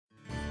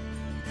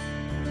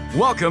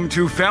Welcome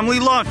to Family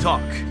Law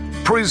Talk,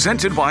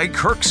 presented by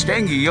Kirk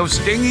Stange of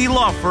Stange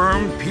Law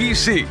Firm,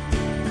 PC.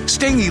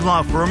 Stange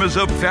Law Firm is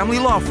a family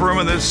law firm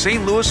in the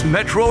St. Louis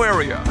metro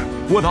area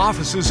with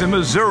offices in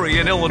Missouri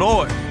and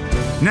Illinois.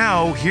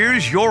 Now,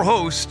 here's your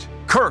host,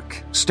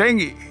 Kirk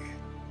Stange.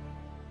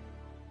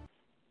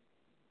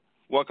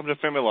 Welcome to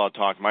Family Law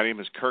Talk. My name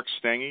is Kirk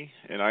Stange,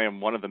 and I am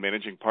one of the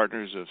managing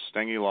partners of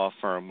Stange Law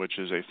Firm, which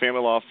is a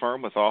family law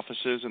firm with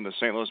offices in the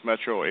St. Louis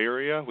metro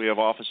area. We have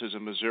offices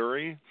in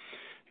Missouri,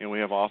 and we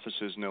have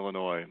offices in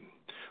Illinois.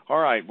 All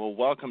right, well,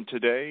 welcome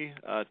today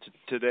to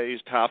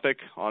today's topic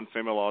on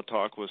Family Law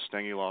Talk with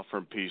Stange Law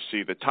Firm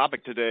PC. The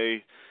topic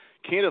today,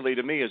 candidly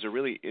to me, is a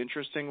really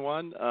interesting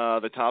one.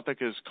 The topic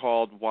is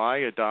called Why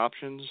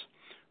Adoptions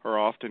Are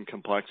Often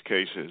Complex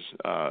Cases.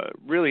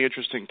 Really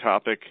interesting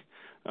topic.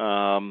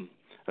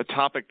 A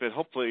topic that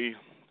hopefully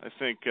I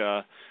think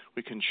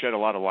we can shed a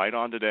lot of light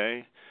on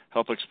today,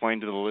 help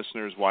explain to the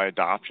listeners why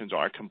adoptions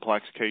are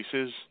complex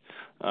cases,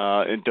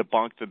 and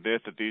debunk the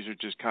myth that these are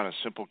just kind of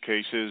simple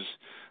cases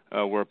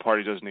where a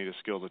party doesn't need a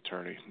skilled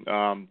attorney.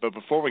 But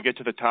before we get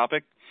to the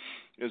topic,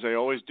 as I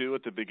always do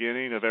at the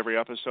beginning of every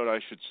episode, I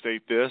should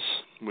state this,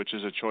 which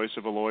is a choice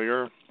of a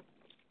lawyer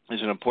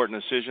is an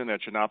important decision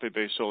that should not be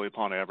based solely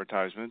upon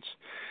advertisements,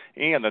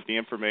 and that the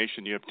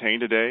information you obtain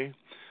today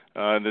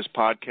this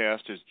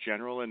podcast is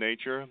general in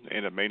nature,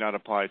 and it may not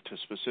apply to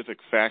specific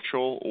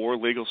factual or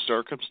legal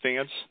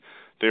circumstance.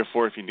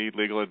 Therefore, if you need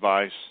legal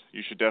advice,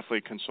 you should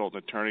definitely consult an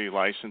attorney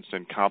licensed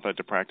and competent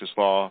to practice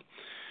law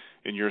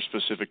in your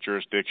specific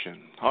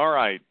jurisdiction. All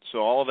right, so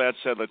all of that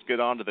said, let's get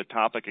on to the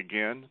topic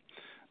again.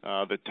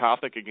 The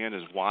topic, again,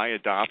 is why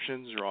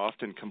adoptions are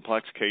often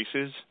complex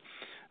cases.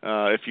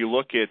 If you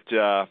look at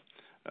the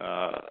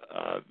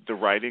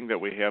writing that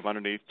we have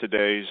underneath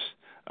today's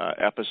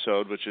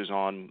episode, which is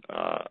on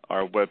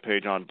our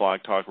webpage on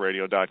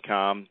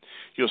blogtalkradio.com,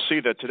 you'll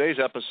see that today's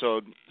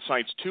episode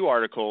cites two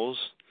articles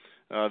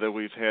that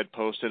we've had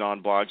posted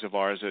on blogs of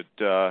ours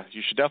that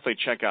you should definitely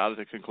check out at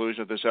the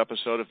conclusion of this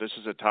episode if this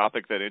is a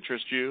topic that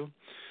interests you.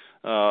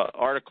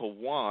 Article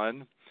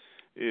 1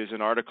 is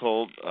an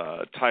article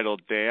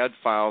titled Dad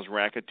Files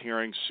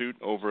Racketeering Suit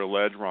Over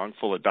Alleged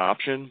Wrongful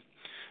Adoption.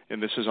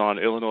 And this is on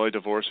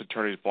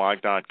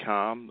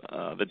IllinoisDivorceAttorneysBlog.com.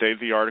 The date of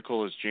the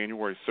article is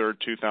January 3rd,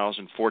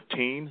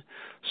 2014.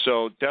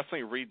 So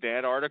definitely read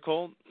that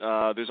article.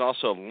 There's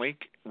also a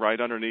link right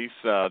underneath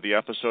the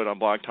episode on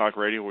Blog Talk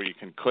Radio where you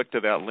can click to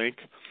that link.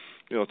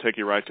 It'll take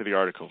you right to the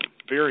article.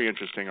 Very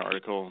interesting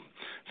article,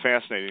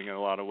 fascinating in a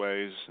lot of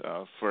ways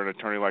for an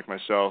attorney like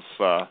myself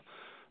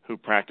who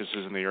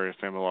practices in the area of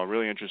family law.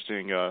 Really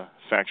interesting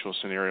factual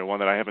scenario, one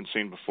that I haven't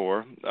seen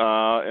before.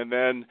 And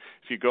then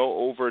if you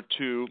go over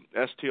to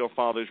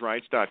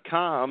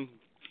stlfathersrights.com,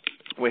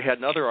 we had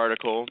another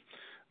article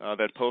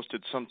that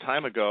posted some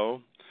time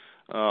ago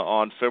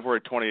on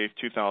February 28,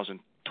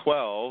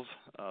 2012.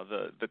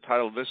 The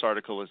title of this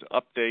article is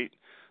Update,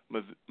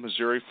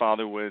 Missouri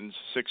Father Wins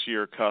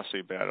 6-Year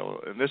Custody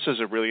Battle. And this is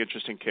a really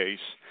interesting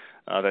case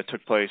that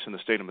took place in the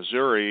state of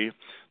Missouri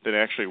that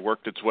actually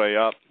worked its way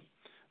up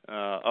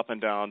and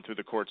down through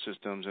the court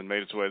systems and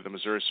made its way to the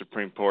Missouri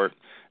Supreme Court,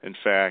 in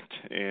fact,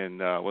 and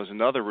was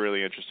another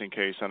really interesting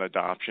case on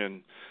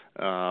adoption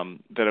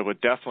that I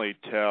would definitely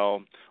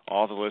tell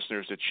all the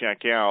listeners to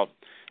check out.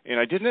 And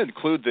I didn't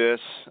include this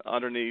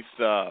underneath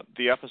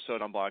the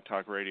episode on Blog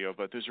Talk Radio,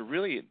 but there's a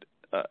really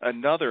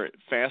another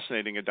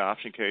fascinating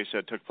adoption case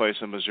that took place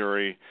in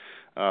Missouri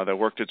that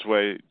worked its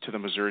way to the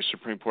Missouri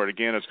Supreme Court.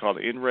 Again, it's called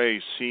In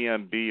Re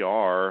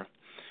CMBR.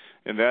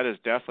 And that is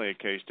definitely a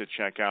case to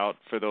check out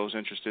for those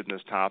interested in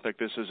this topic.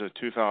 This is a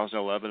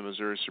 2011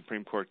 Missouri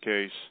Supreme Court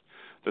case.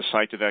 The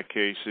site to that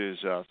case is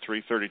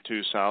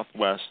 332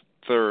 Southwest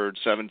 3rd,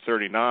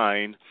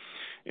 739.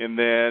 And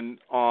then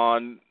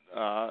on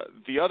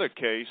the other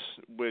case,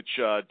 which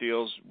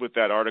deals with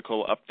that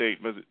article, Update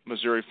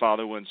Missouri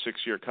Father Wins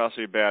 6-Year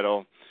Custody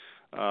Battle,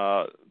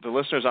 the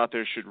listeners out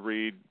there should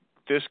read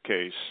this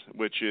case,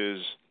 which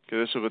is,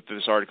 this is what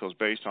this article is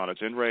based on.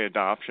 It's In Re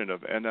Adoption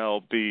of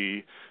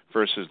NLB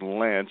versus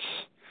Lentz.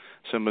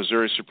 It's a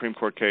Missouri Supreme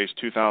Court case,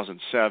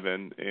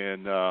 2007,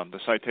 and the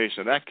citation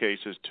of that case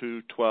is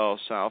 212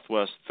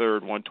 Southwest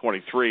 3rd,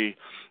 123.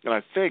 And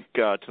I think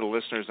to the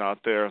listeners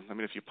out there, I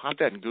mean, if you pop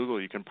that in Google,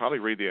 you can probably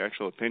read the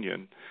actual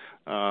opinion.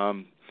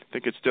 I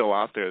think it's still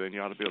out there, then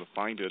you ought to be able to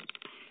find it.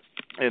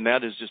 And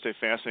that is just a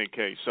fascinating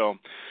case. So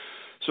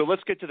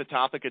let's get to the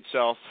topic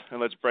itself, and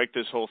let's break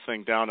this whole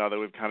thing down now that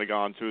we've kind of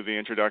gone through the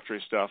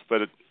introductory stuff.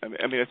 But, I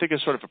think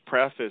as sort of a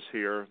preface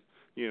here,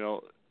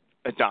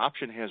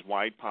 adoption has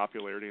wide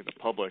popularity in the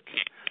public.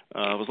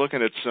 I was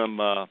looking at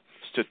some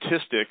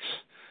statistics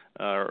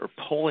or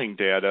polling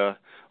data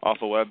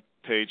off a web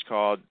page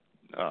called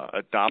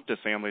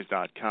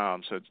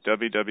adoptivefamilies.com. So it's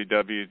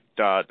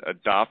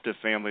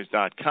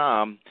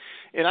www.adoptivefamilies.com.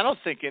 And I don't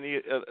think any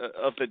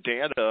of the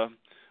data,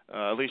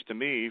 at least to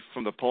me,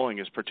 from the polling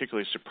is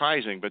particularly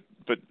surprising. But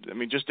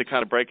just to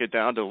kind of break it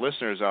down to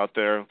listeners out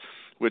there,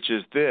 which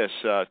is this,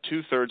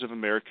 2/3 of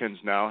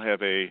Americans now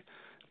have a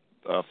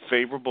a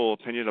favorable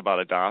opinion about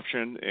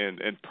adoption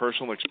and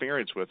personal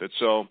experience with it.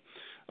 So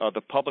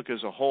the public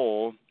as a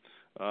whole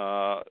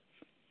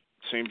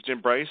seems to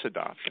embrace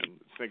adoption.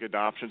 I think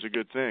adoption's a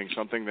good thing,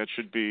 something that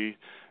should be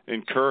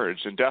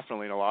encouraged, and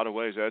definitely in a lot of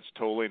ways that's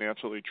totally and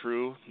absolutely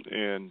true,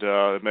 and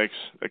it makes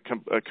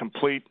a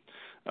complete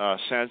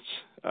sense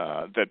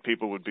that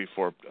people would be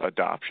for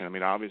adoption. I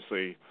mean,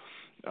 obviously,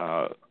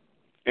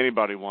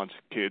 anybody wants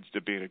kids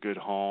to be in a good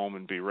home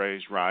and be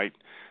raised right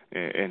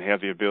and have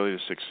the ability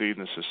to succeed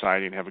in the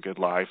society and have a good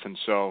life. And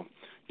so,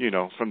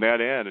 from that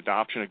end,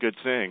 adoption a good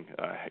thing.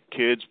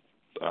 Kids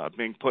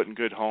being put in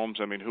good homes,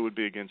 I mean, who would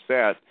be against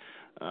that?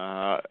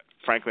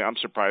 Frankly, I'm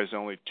surprised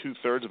only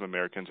 2/3 of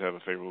Americans have a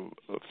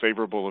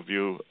favorable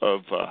view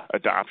of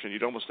adoption.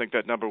 You'd almost think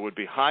that number would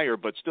be higher,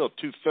 but still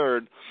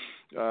 2/3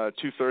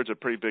 a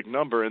pretty big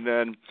number. And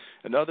then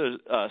another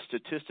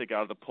statistic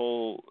out of the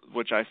poll,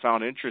 which I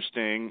found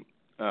interesting,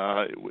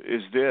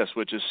 is this,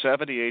 which is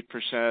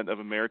 78% of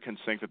Americans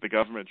think that the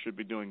government should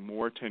be doing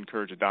more to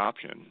encourage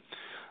adoption.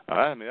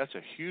 I mean, that's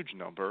a huge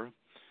number.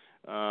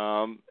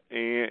 And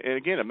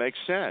again, it makes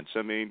sense.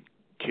 I mean,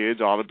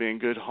 kids ought to be in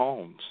good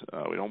homes.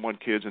 We don't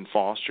want kids in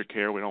foster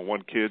care. We don't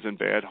want kids in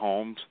bad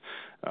homes.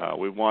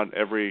 We want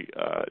every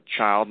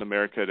child in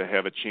America to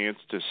have a chance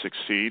to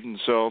succeed. And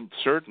so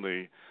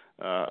certainly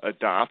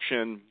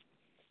adoption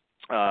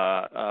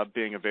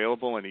being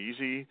available and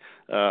easy,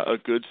 a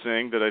good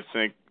thing that I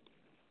think,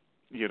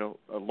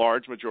 a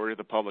large majority of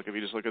the public, if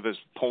you just look at this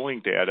polling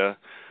data,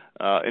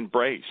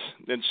 embrace.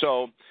 And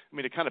so, I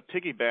mean, to kind of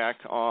piggyback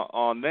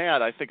on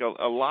that, I think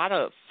a lot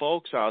of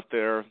folks out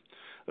there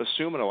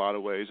assume in a lot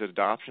of ways that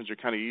adoptions are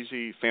kind of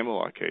easy family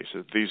law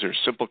cases. These are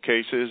simple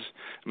cases.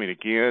 I mean,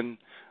 again,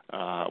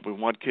 we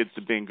want kids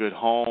to be in good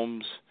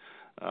homes.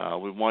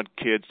 We want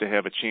kids to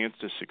have a chance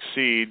to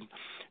succeed.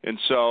 And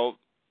so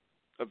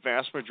a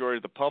vast majority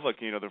of the public,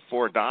 they're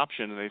for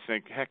adoption, and they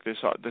think, heck, this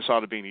ought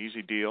to be an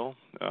easy deal.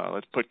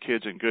 Let's put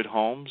kids in good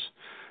homes.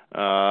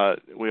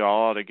 We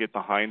all ought to get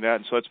behind that,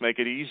 and so let's make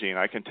it easy. And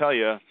I can tell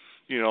you,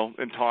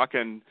 in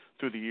talking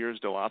through the years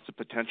to lots of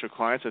potential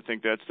clients, I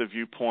think that's the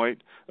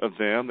viewpoint of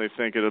them. They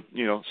think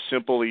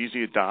simple,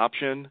 easy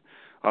adoption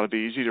ought to be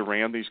easy to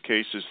ram these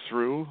cases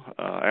through.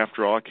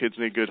 After all, kids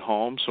need good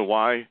homes, so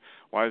why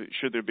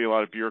should there be a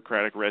lot of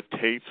bureaucratic red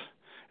tape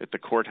at the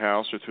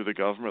courthouse or through the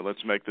government?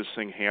 Let's make this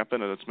thing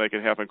happen, and let's make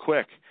it happen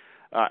quick.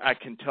 I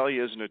can tell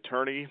you as an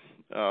attorney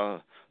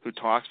who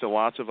talks to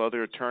lots of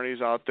other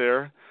attorneys out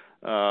there,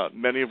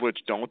 many of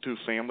which don't do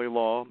family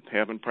law,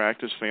 haven't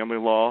practiced family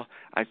law,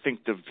 I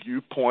think the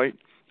viewpoint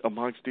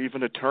amongst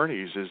even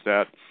attorneys is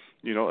that,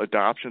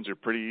 adoptions are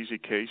pretty easy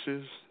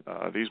cases.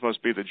 These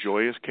must be the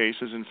joyous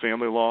cases in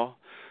family law.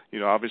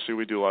 Obviously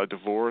we do a lot of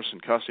divorce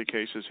and custody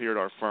cases here at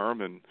our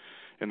firm, and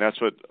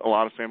that's what a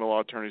lot of family law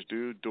attorneys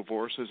do,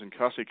 divorces and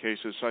custody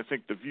cases. So I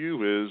think the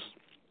view is,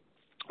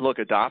 look,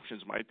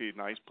 adoptions might be a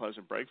nice,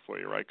 pleasant break for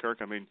you, right, Kirk?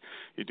 I mean,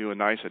 you do a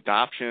nice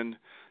adoption,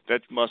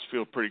 that must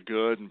feel pretty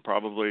good and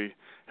probably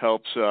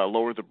helps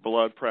lower the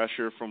blood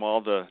pressure from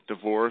all the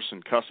divorce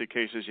and custody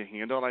cases you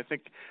handle. And I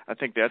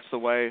think that's the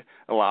way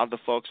a lot of the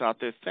folks out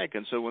there think.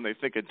 And so when they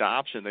think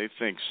adoption, they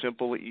think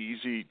simple,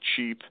 easy,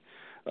 cheap,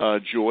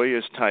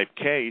 joyous type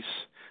case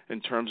in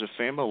terms of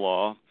family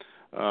law.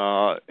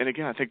 And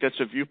again, I think that's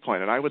a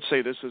viewpoint. And I would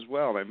say this as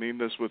well. I mean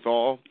this with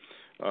all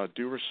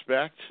due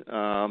respect.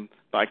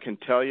 I can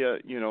tell you,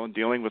 in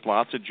dealing with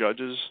lots of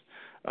judges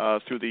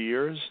through the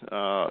years, there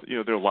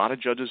are a lot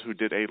of judges who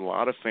did a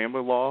lot of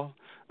family law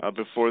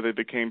before they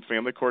became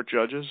family court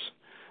judges.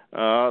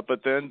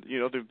 But then,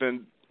 there have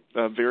been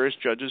various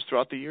judges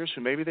throughout the years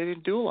who maybe they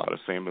didn't do a lot of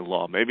family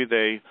law. Maybe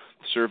they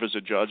serve as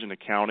a judge in a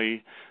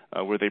county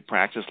where they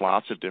practice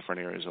lots of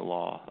different areas of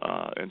law.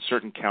 In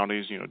certain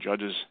counties,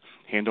 judges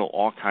handle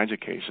all kinds of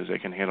cases. They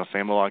can handle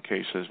family law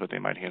cases, but they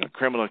might handle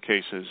criminal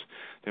cases.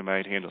 They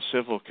might handle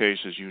civil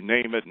cases, you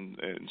name it. And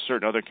in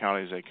certain other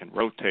counties, they can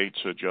rotate.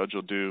 So a judge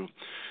will do,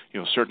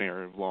 a certain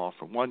area of law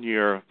for 1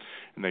 year,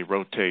 and they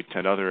rotate to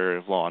another area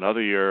of law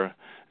another year,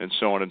 and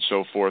so on and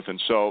so forth.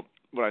 And so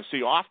what I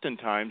see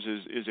oftentimes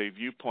is a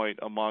viewpoint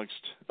amongst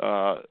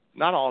not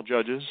all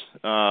judges,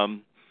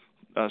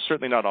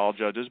 certainly not all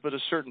judges, but a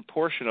certain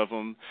portion of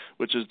them,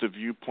 which is the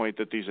viewpoint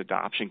that these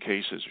adoption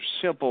cases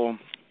are simple.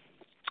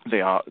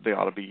 They ought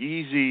to be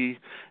easy.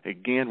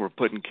 Again, we're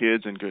putting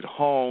kids in good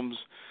homes.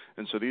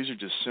 And so these are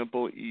just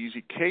simple,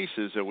 easy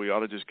cases that we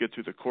ought to just get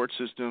through the court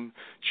system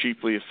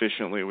cheaply,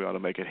 efficiently. We ought to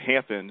make it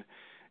happen.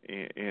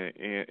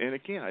 And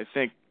again, I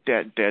think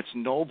that's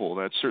noble.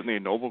 That's certainly a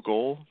noble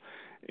goal.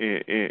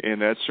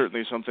 And that's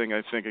certainly something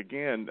I think,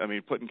 again, I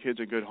mean, putting kids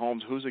in good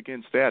homes, who's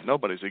against that?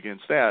 Nobody's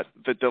against that.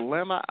 The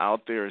dilemma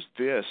out there is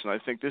this, and I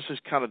think this is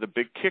kind of the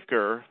big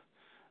kicker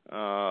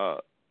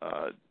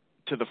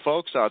to the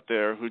folks out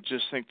there who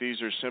just think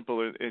these are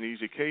simple and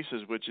easy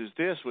cases, which is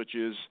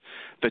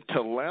the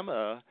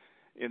dilemma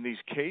in these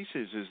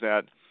cases is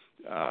that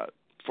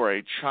for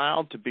a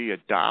child to be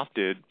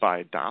adopted by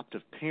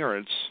adoptive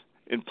parents,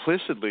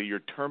 implicitly you're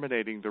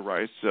terminating the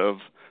rights of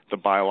the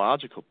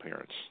biological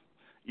parents,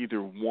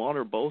 either one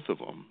or both of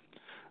them.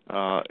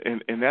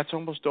 And that's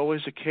almost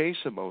always the case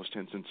in most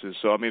instances.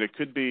 So, I mean, it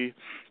could be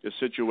a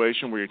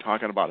situation where you're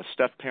talking about a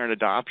step-parent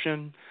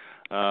adoption,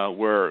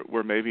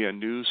 where maybe a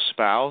new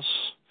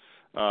spouse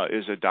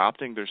is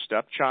adopting their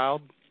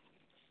stepchild.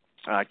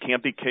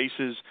 Can't be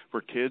cases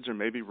where kids are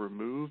maybe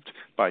removed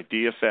by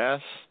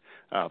DFS,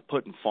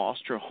 put in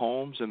foster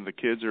homes, and the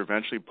kids are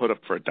eventually put up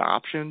for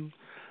adoption.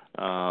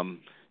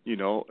 You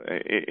know,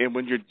 and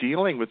when you're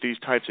dealing with these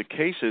types of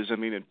cases, I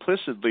mean,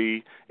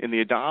 implicitly in the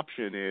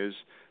adoption is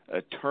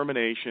a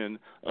termination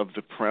of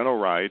the parental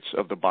rights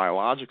of the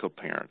biological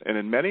parent. And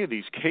in many of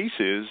these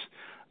cases,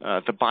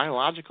 the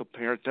biological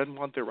parent doesn't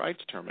want their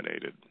rights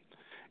terminated.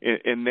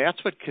 And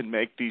that's what can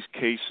make these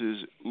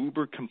cases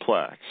uber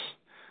complex.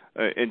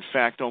 In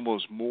fact,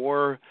 almost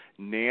more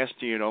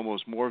nasty and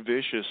almost more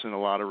vicious in a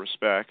lot of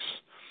respects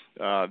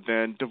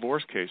than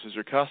divorce cases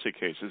or custody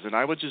cases. And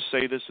I would just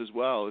say this as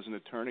well as an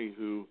attorney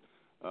who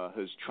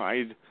has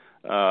tried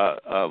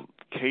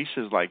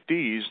cases like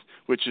these,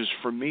 which is,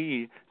 for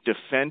me,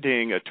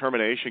 defending a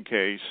termination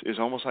case is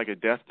almost like a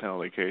death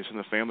penalty case in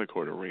the family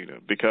court arena,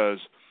 because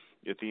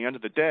at the end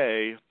of the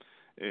day,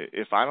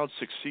 if I don't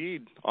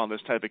succeed on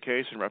this type of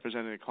case in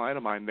representing a client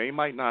of mine, they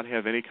might not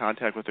have any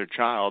contact with their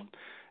child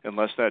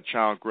unless that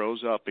child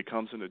grows up,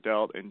 becomes an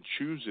adult, and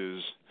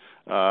chooses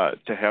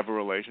to have a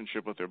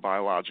relationship with their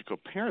biological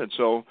parent.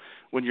 So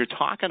when you're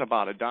talking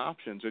about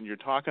adoptions and you're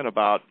talking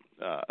about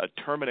a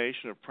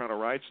termination of parental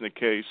rights in a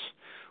case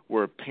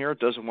where a parent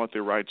doesn't want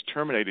their rights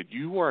terminated,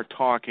 you are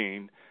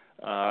talking,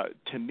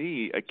 to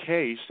me, a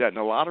case that in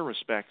a lot of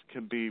respects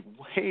can be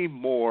way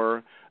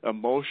more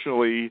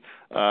emotionally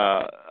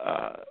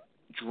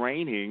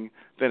draining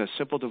than a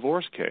simple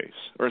divorce case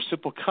or a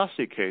simple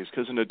custody case.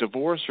 Because in a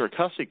divorce or a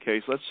custody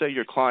case, let's say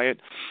your client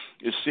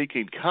is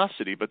seeking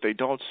custody, but they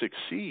don't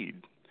succeed.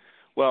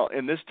 Well,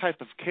 in this type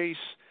of case,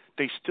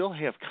 they still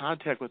have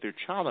contact with their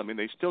child. I mean,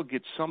 they still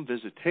get some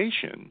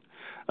visitation,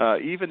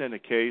 even in a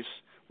case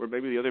where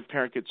maybe the other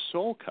parent gets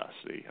sole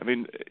custody. I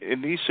mean,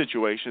 in these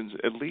situations,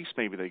 at least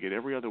maybe they get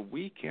every other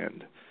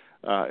weekend.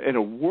 In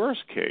a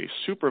worst case,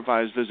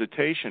 supervised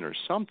visitation or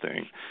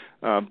something.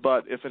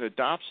 But if an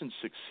adoption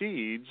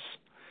succeeds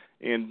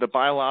and the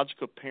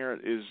biological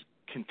parent is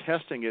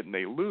contesting it and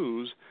they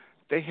lose,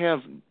 they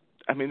have,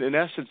 I mean, in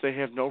essence, they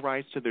have no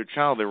rights to their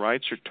child. Their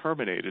rights are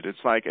terminated. It's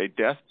like a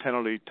death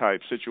penalty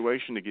type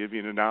situation, to give you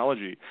an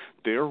analogy.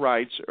 Their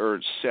rights are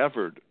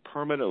severed,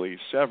 permanently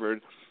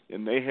severed,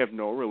 and they have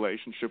no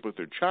relationship with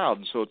their child.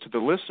 And so to the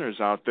listeners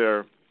out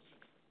there,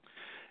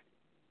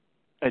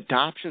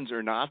 adoptions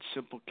are not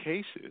simple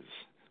cases.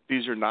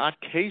 These are not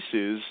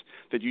cases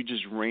that you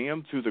just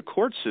ram through the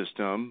court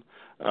system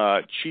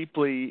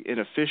cheaply and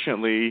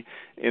efficiently,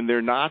 and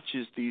they're not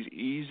just these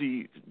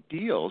easy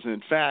deals. And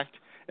in fact,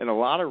 in a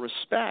lot of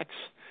respects,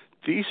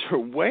 these are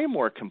way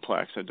more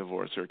complex than a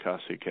divorce or a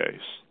custody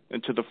case.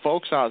 And to the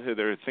folks out there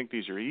that think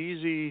these are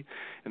easy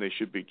and they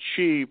should be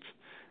cheap,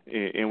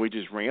 and we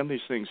just ram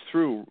these things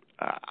through,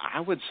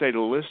 I would say to the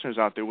listeners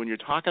out there, when you're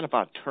talking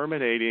about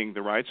terminating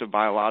the rights of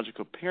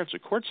biological parents, the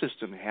court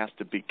system has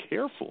to be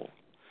careful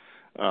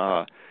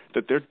that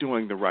they're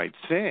doing the right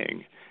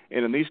thing.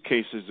 And in these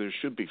cases, there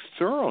should be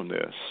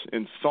thoroughness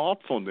and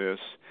thoughtfulness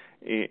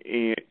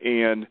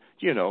and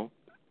you know,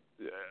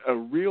 a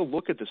real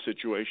look at the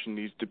situation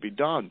needs to be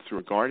done through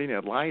a guardian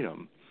ad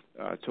litem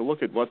to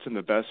look at what's in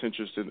the best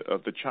interest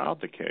of the child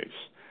in the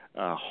case.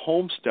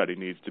 Home study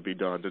needs to be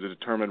done to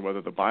determine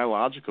whether the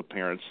biological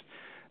parents,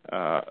 you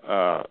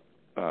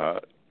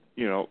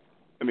know,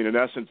 I mean, in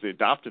essence, the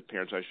adoptive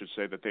parents, I should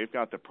say, that they've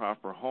got the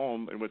proper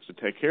home in which to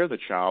take care of the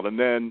child. And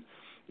then,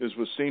 as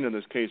was seen in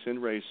this case, in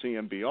Re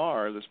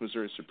CMBR, this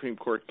Missouri Supreme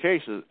Court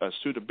case, a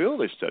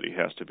suitability study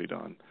has to be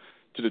done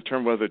to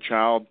determine whether the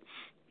child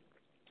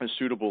is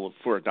suitable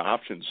for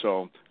adoption.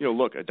 So, you know,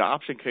 look,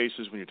 adoption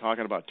cases, when you're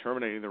talking about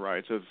terminating the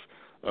rights of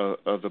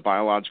the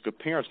biological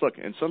parents, look,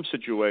 in some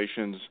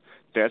situations,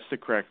 that's the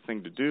correct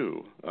thing to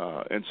do.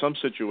 In some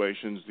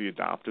situations, the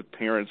adoptive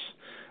parents,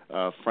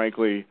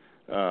 frankly,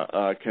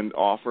 can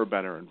offer a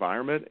better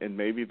environment, and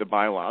maybe the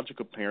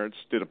biological parents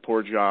did a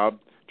poor job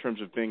in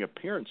terms of being a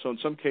parent. So in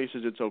some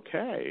cases, it's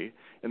okay,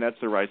 and that's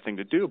the right thing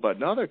to do. But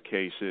in other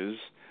cases,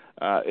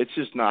 it's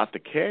just not the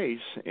case,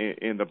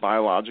 and the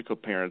biological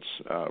parents'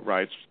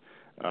 rights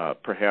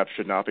perhaps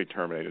should not be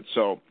terminated.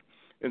 So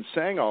in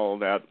saying all of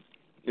that,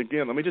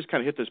 again, let me just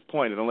kind of hit this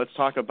point, and then let's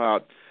talk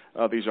about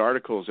these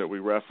articles that we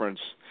reference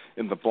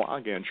in the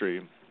blog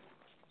entry,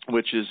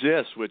 which is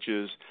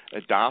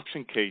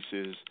adoption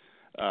cases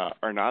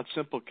are not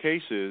simple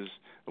cases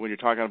when you're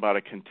talking about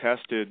a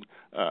contested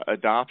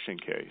adoption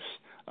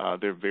case.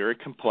 They're very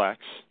complex.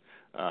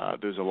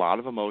 There's a lot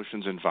of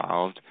emotions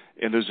involved,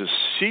 and there's a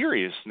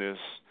seriousness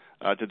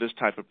to this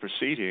type of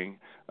proceeding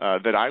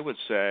that I would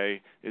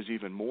say is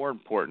even more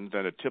important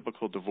than a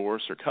typical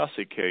divorce or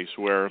custody case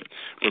where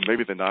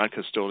maybe the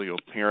non-custodial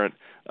parent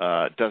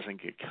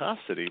doesn't get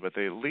custody, but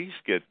they at least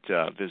get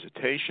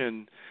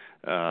visitation,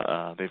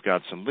 they've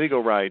got some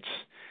legal rights,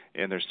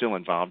 and they're still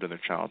involved in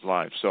their child's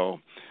life. So,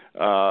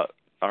 all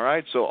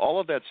right, so all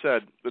of that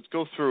said, let's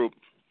go through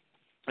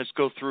let's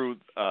go through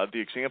the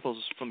examples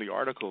from the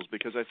articles,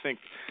 because I think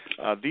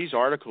these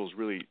articles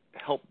really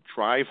help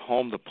drive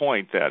home the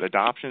point that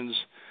adoptions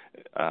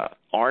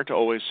aren't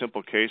always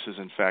simple cases.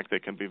 In fact, they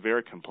can be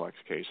very complex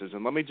cases.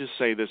 And let me just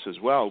say this as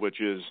well, which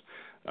is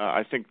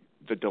I think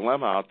the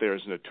dilemma out there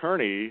as an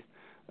attorney,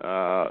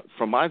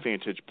 from my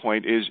vantage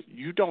point, is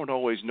you don't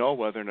always know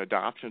whether an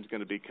adoption is going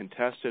to be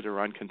contested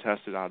or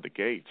uncontested out of the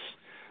gates.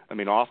 I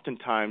mean,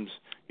 oftentimes,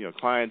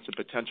 clients and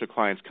potential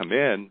clients come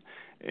in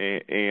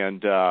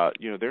and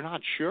they're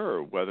not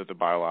sure whether the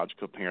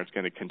biological parent's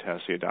going to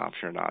contest the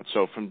adoption or not.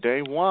 So from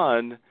day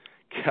one,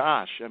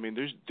 gosh, I mean,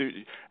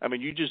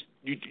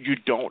 you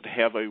don't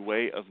have a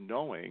way of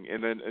knowing.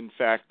 And then, in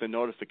fact, the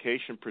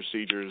notification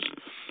procedures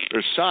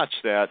are such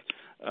that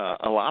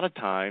a lot of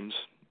times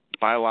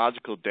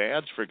biological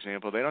dads, for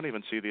example, they don't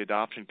even see the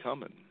adoption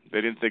coming. They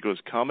didn't think it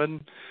was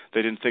coming.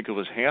 They didn't think it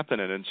was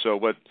happening. And so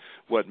what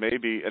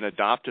maybe an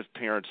adoptive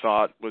parent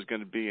thought was going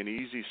to be an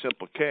easy,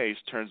 simple case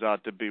turns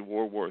out to be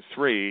World War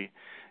III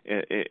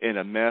in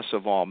a mess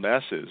of all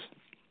messes.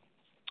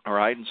 All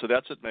right, and so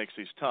that's what makes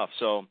these tough.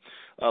 So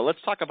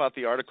let's talk about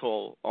the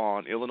article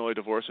on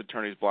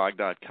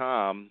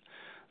IllinoisDivorceAttorneysBlog.com,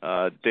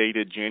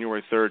 dated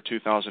January 3rd,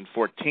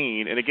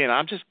 2014. And again,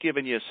 I'm just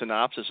giving you a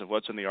synopsis of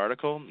what's in the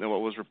article and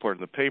what was reported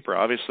in the paper.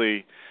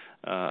 Obviously,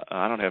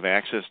 I don't have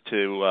access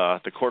to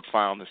the court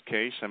file in this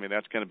case. I mean,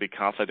 that's going to be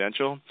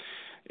confidential.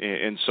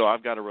 And so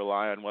I've got to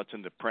rely on what's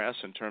in the press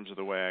in terms of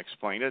the way I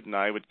explain it. And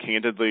I would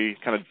candidly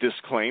kind of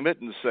disclaim it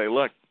and say,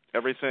 look,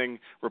 everything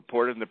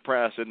reported in the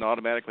press isn't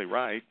automatically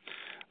right.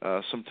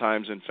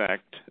 Sometimes, in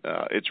fact,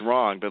 it's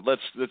wrong. But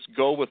let's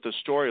go with the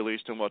story, at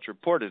least, and what's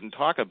reported and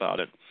talk about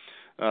it,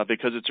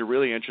 because it's a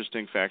really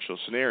interesting factual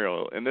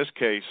scenario. In this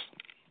case,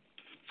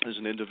 there's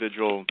an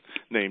individual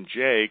named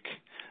Jake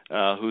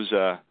who's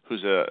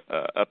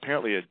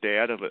apparently a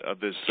dad of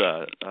this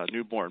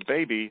newborn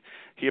baby.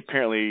 He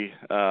apparently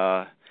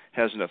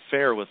has an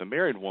affair with a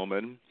married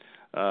woman.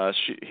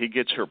 He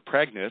gets her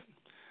pregnant.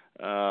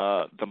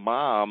 The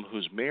mom,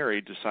 who's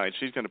married, decides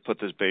she's going to put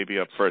this baby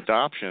up for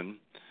adoption,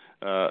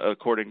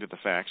 according to the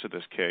facts of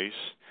this case.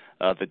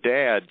 The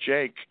dad,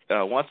 Jake,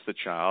 wants the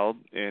child,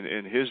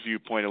 and his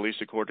viewpoint, at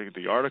least according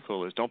to the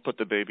article, is don't put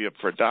the baby up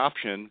for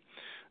adoption.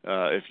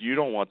 If you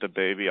don't want the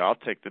baby, I'll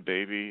take the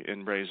baby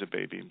and raise a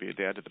baby and be a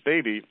dad to the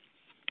baby.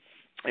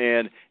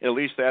 And at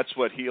least that's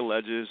what he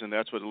alleges, and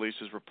that's what at least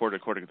is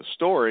reported according to the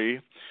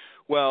story.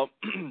 Well,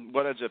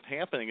 what ends up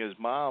happening is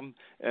mom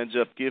ends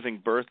up giving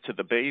birth to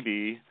the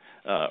baby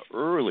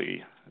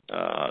early.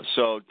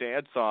 So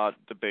dad thought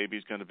the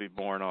baby's going to be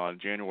born on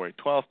January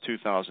 12th,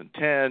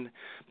 2010,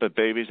 but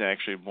baby's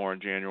actually born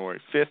January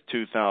 5th,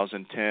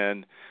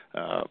 2010.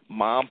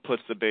 Mom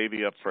puts the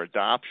baby up for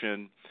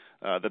adoption.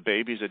 The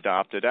baby's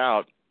adopted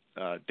out.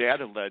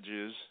 Dad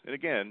alleges, and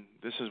again,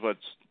 this is what's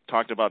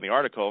talked about in the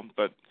article,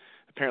 but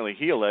apparently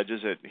he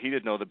alleges that he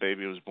didn't know the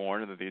baby was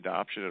born and that the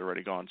adoption had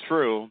already gone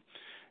through.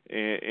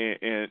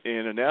 And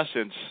in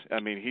essence, I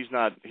mean, he's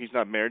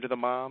not married to the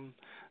mom.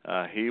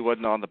 He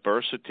wasn't on the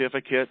birth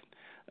certificate.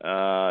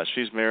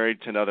 She's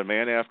married to another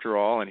man after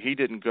all, and he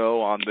didn't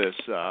go on this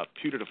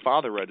putative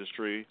father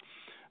registry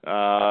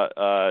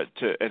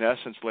to, in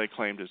essence, lay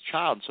claim to his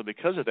child. So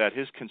because of that,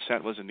 his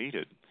consent wasn't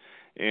needed.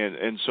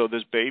 And so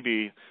this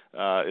baby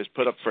is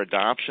put up for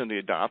adoption. The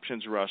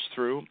adoption's rushed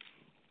through.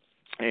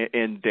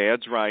 And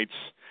dad's rights,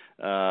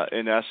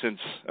 in essence,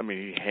 I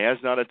mean, he has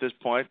not at this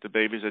point. The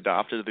baby's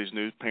adopted to his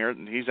new parent,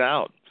 and he's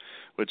out,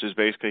 which is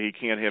basically he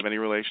can't have any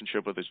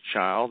relationship with his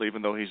child,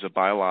 even though he's a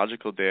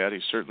biological dad.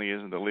 He certainly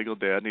isn't a legal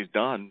dad, and he's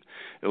done,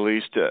 at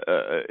least,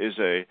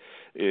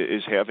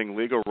 is having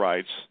legal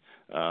rights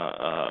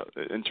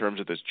in terms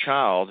of this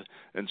child.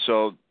 And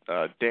so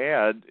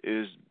dad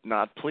is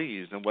not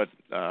pleased. And what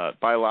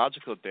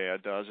biological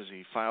dad does is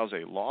he files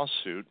a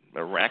lawsuit, a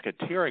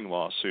racketeering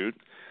lawsuit,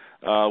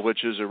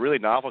 which is a really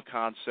novel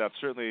concept,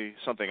 certainly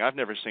something I've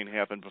never seen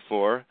happen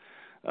before.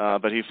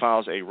 But he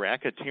files a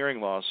racketeering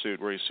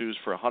lawsuit where he sues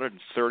for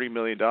 $130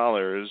 million,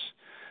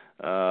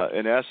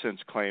 in essence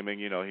claiming,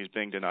 he's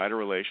being denied a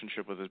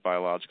relationship with his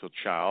biological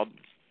child.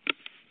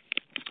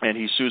 And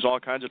he sues all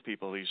kinds of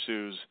people. He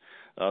sues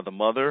the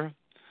mother.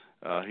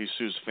 He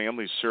sues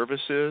family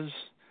services.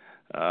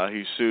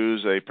 He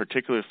sues a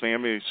particular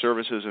family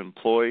services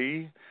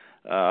employee.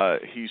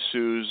 He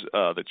sues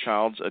the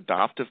child's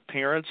adoptive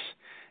parents.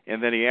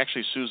 And then he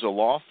actually sues a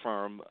law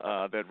firm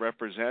that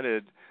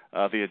represented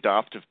the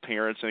adoptive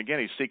parents. And again,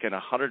 he's seeking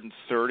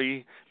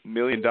 $130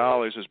 million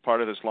as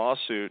part of this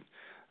lawsuit.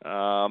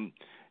 And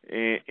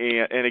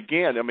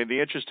again, I mean, the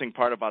interesting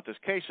part about this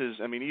case is,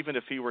 I mean, even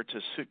if he were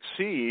to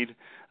succeed,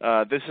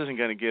 this isn't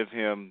going to give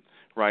him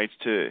rights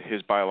to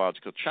his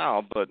biological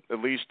child. But at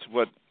least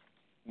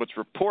what's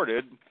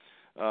reported,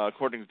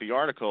 according to the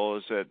article,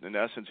 is that in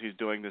essence he's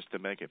doing this to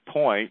make a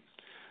point.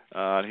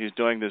 He's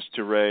doing this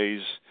to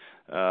raise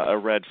a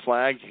red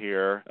flag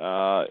here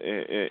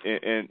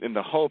in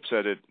the hopes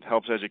that it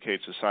helps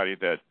educate society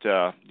that,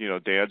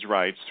 dad's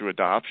rights through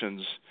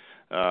adoptions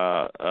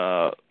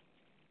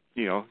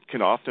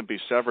can often be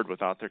severed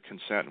without their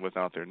consent and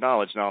without their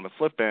knowledge. Now, on the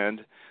flip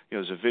end,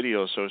 there's a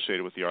video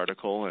associated with the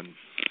article, and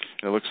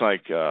it looks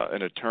like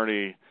an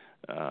attorney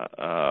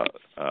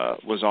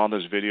was on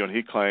this video, and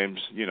he claims,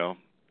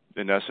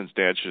 in essence,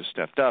 Dad should have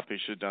stepped up. He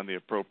should have done the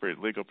appropriate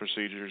legal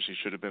procedures. He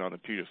should have been on the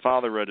putative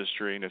father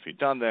registry, and if he'd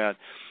done that,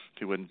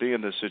 he wouldn't be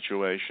in this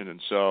situation.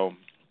 And so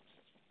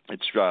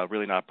it's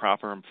really not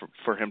proper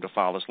for him to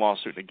file this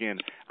lawsuit. And again,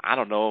 I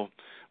don't know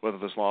whether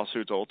this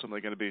lawsuit's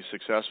ultimately going to be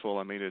successful.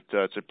 I mean,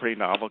 it's a pretty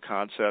novel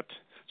concept,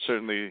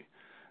 certainly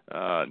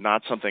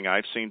not something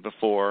I've seen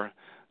before.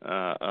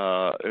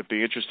 It'd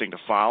be interesting to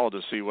follow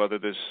to see whether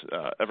this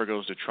ever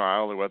goes to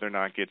trial or whether or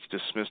not it gets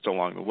dismissed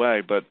along the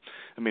way. But,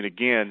 I mean,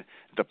 again,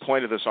 the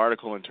point of this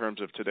article in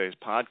terms of today's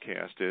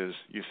podcast is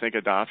you think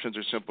adoptions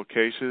are simple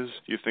cases,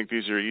 you think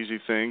these are easy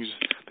things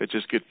that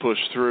just get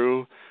pushed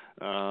through,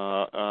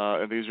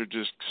 and these are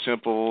just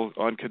simple,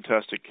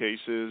 uncontested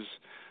cases.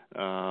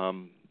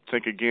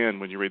 Think again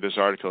when you read this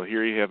article.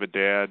 Here you have a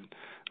dad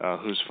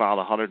who's filed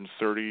a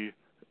 $130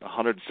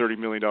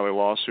 million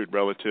lawsuit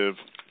relative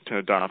to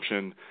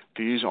adoption.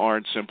 These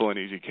aren't simple and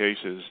easy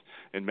cases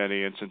in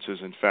many instances.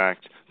 In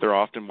fact, they're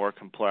often more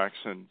complex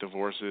than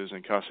divorces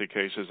and custody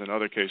cases and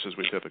other cases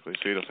we typically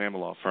see at a family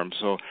law firm.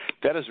 So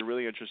that is a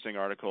really interesting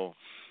article,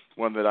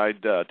 one that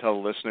I'd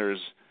tell the listeners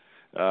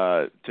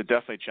to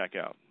definitely check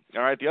out.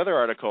 All right, the other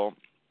article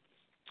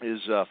is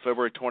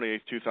February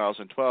 28,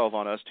 2012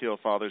 on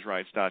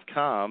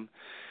STLFathersRights.com.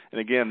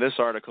 And again, this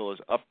article is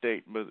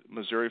Update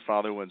Missouri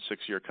Father Wins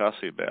 6-Year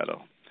Custody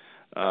Battle.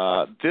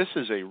 This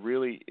is a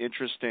really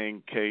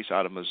interesting case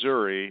out of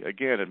Missouri.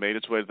 Again, it made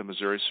its way to the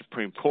Missouri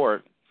Supreme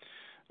Court.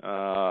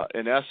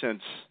 In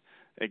essence,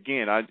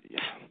 again,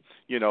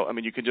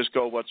 you can just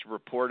go what's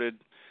reported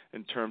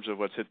in terms of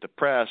what's hit the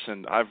press,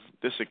 and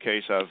this is a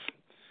case I've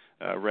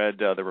read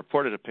the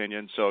reported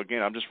opinion. So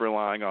again, I'm just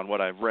relying on what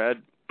I've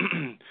read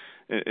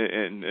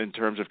in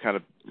terms of kind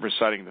of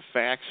reciting the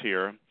facts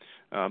here.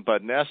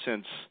 But in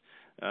essence,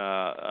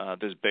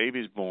 this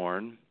baby's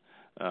born.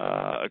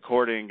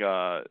 According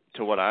to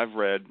what I've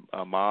read,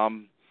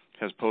 mom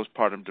has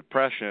postpartum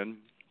depression.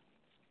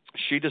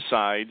 She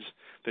decides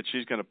that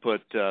she's going to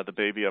put the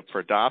baby up for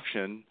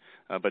adoption,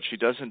 but she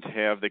doesn't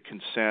have the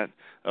consent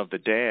of the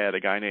dad, a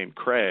guy named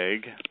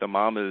Craig. The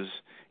mom is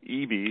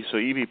Evie, so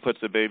Evie puts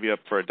the baby up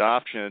for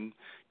adoption.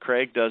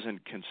 Craig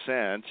doesn't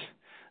consent,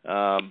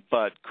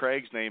 but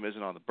Craig's name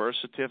isn't on the birth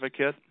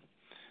certificate.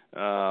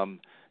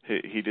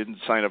 He didn't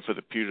sign up for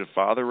the putative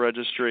father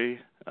registry.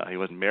 He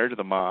wasn't married to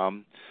the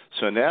mom.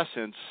 So in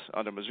essence,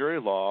 under Missouri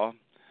law,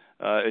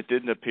 it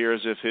didn't appear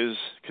as if his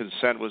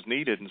consent was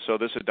needed. And so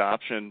this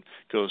adoption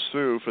goes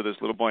through for this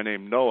little boy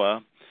named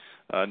Noah.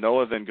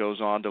 Noah then goes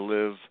on to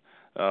live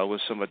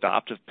with some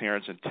adoptive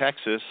parents in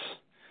Texas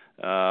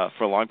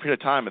for a long period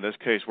of time. In this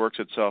case, works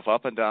itself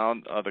up and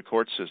down the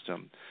court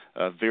system.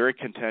 A very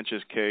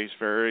contentious case,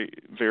 very,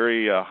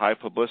 very high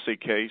publicity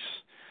case.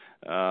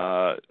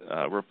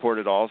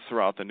 Reported all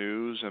throughout the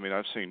news. I mean,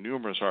 I've seen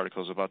numerous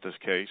articles about this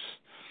case.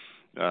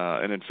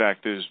 And in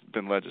fact, there's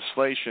been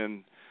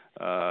legislation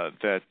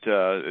there's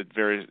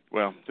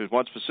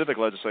one specific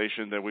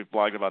legislation that we've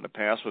blogged about in the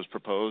past was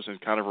proposed in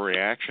kind of a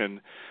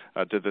reaction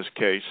to this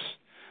case.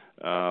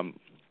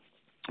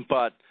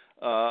 But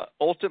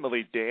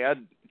ultimately,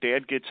 Dad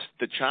gets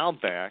the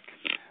child back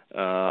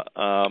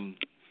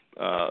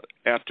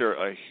after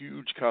a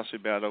huge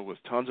custody battle with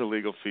tons of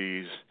legal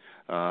fees.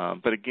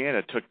 But again,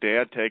 it took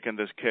Dad taking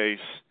this case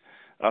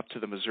up to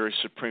the Missouri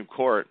Supreme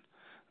Court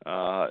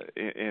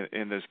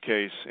in this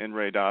case, in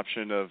re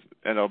adoption of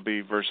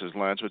NLB versus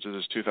Lentz, which is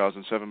his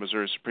 2007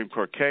 Missouri Supreme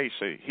Court case.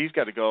 So he's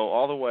got to go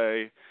all the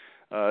way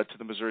to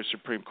the Missouri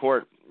Supreme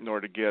Court in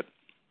order to get,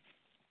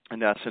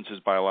 in essence,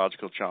 his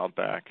biological child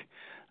back.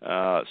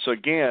 So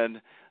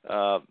again,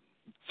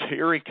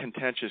 very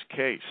contentious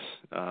case.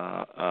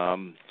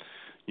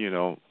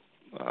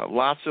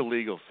 Lots of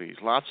legal fees,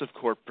 lots of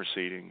court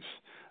proceedings.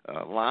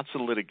 Lots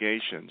of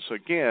litigation. So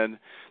again,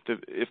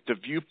 if the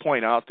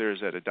viewpoint out there is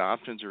that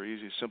adoptions are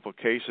easy, simple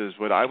cases,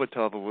 what I would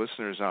tell the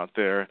listeners out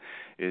there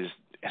is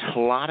in a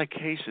lot of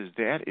cases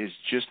that is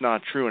just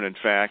not true. And in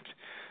fact,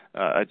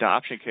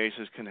 adoption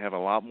cases can have a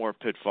lot more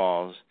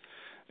pitfalls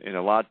and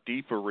a lot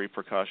deeper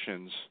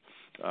repercussions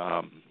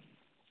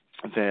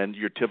than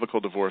your typical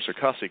divorce or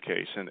custody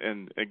case.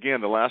 And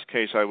again, the last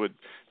case I would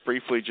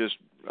briefly just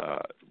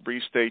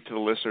restate to the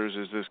listeners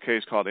is this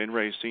case called In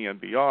Re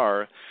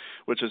CMBR,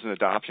 which is an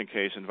adoption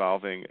case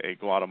involving a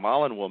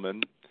Guatemalan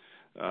woman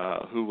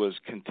who was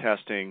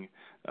contesting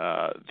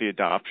the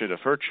adoption of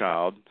her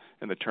child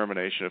and the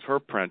termination of her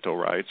parental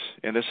rights.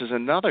 And this is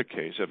another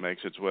case that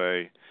makes its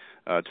way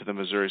to the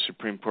Missouri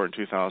Supreme Court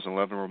in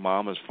 2011, where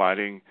mom is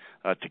fighting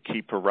to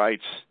keep her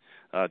rights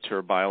to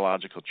her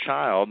biological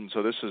child. And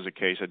so this is a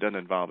case that doesn't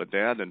involve a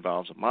dad, it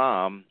involves a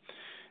mom.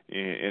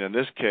 And in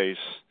this case,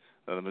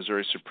 the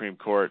Missouri Supreme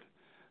Court,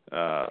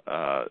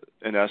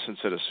 in essence,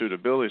 said a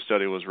suitability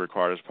study was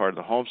required as part of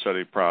the home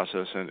study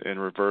process and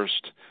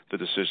reversed the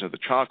decision of the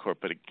trial court.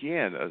 But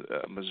again,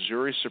 a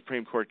Missouri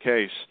Supreme Court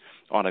case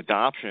on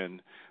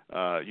adoption,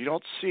 you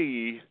don't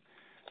see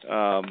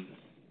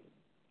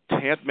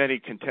many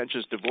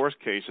contentious divorce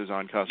cases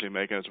on custody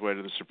making its way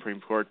to the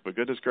Supreme Court, but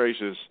goodness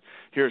gracious,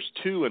 here's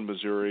 2 in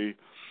Missouri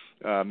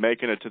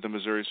making it to the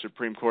Missouri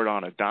Supreme Court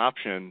on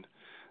adoption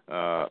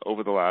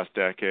over the last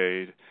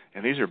decade,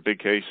 and these are big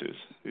cases.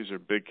 These are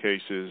big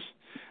cases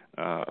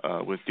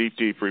with deep,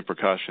 deep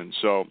repercussions.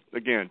 So,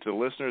 again, to the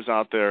listeners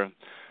out there,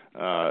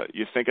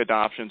 you think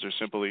adoptions are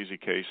simple, easy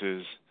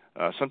cases.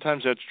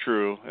 Sometimes that's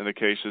true in the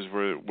cases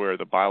where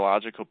the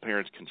biological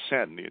parents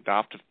consent and the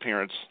adoptive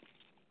parents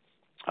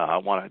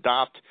want to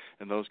adopt.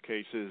 In those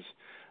cases,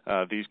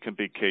 these can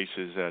be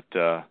cases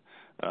that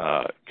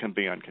can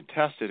be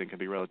uncontested and can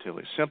be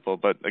relatively simple.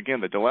 But,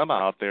 again, the dilemma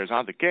out there is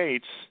on the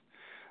gates.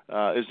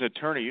 As an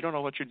attorney, you don't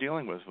know what you're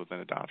dealing with an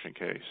adoption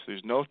case.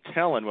 There's no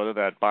telling whether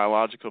that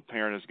biological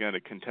parent is going to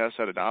contest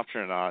that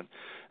adoption or not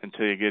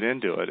until you get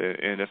into it.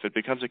 And if it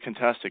becomes a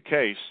contested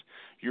case,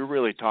 you're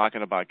really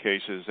talking about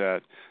cases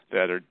that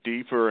are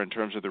deeper in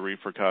terms of the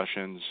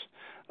repercussions,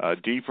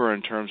 deeper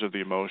in terms of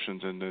the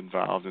emotions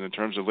involved. And in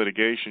terms of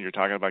litigation, you're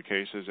talking about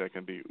cases that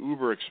can be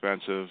uber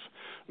expensive,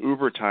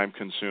 uber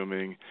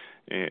time-consuming,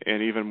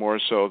 and even more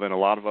so than a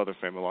lot of other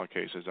family law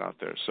cases out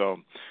there.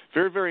 So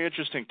very, very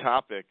interesting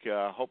topic.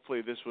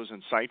 Hopefully this was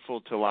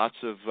insightful to lots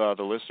of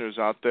the listeners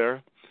out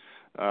there.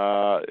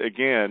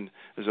 Again,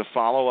 as a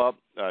follow-up,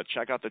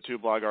 check out the 2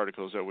 blog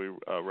articles that we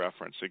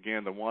referenced.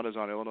 Again, the one is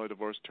on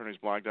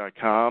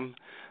IllinoisDivorceAttorneysBlog.com,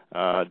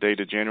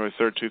 dated January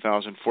 3rd,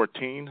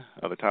 2014.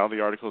 The title of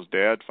the article is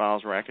Dad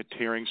Files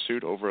Racketeering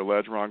Suit Over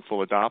Alleged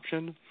Wrongful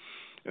Adoption.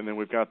 And then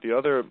we've got the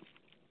other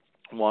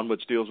one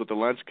which deals with the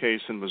Lentz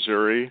case in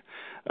Missouri,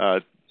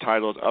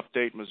 titled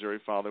Update Missouri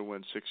Father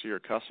Wins 6-Year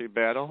Custody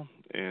Battle.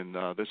 And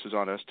this is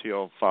on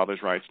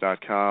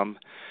stlfathersrights.com.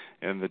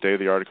 And the day of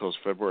the article is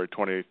February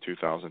 28,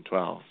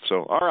 2012.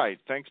 So, all right,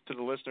 thanks to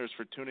the listeners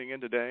for tuning in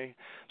today.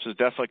 This is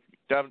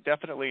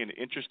definitely an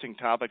interesting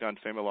topic on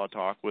Family Law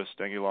Talk with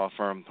Stange Law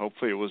Firm.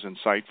 Hopefully it was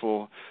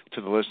insightful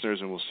to the listeners,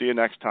 and we'll see you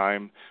next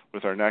time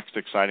with our next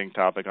exciting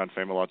topic on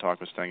Family Law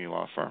Talk with Stange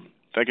Law Firm.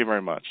 Thank you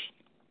very much.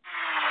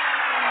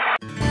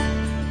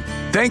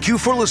 Thank you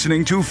for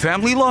listening to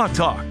Family Law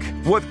Talk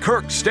with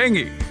Kirk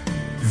Stange.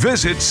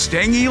 Visit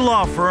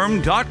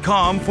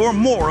StangeLawFirm.com for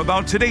more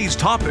about today's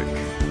topic,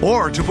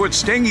 or to put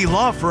Stange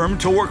Law Firm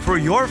to work for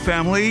your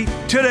family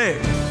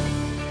today.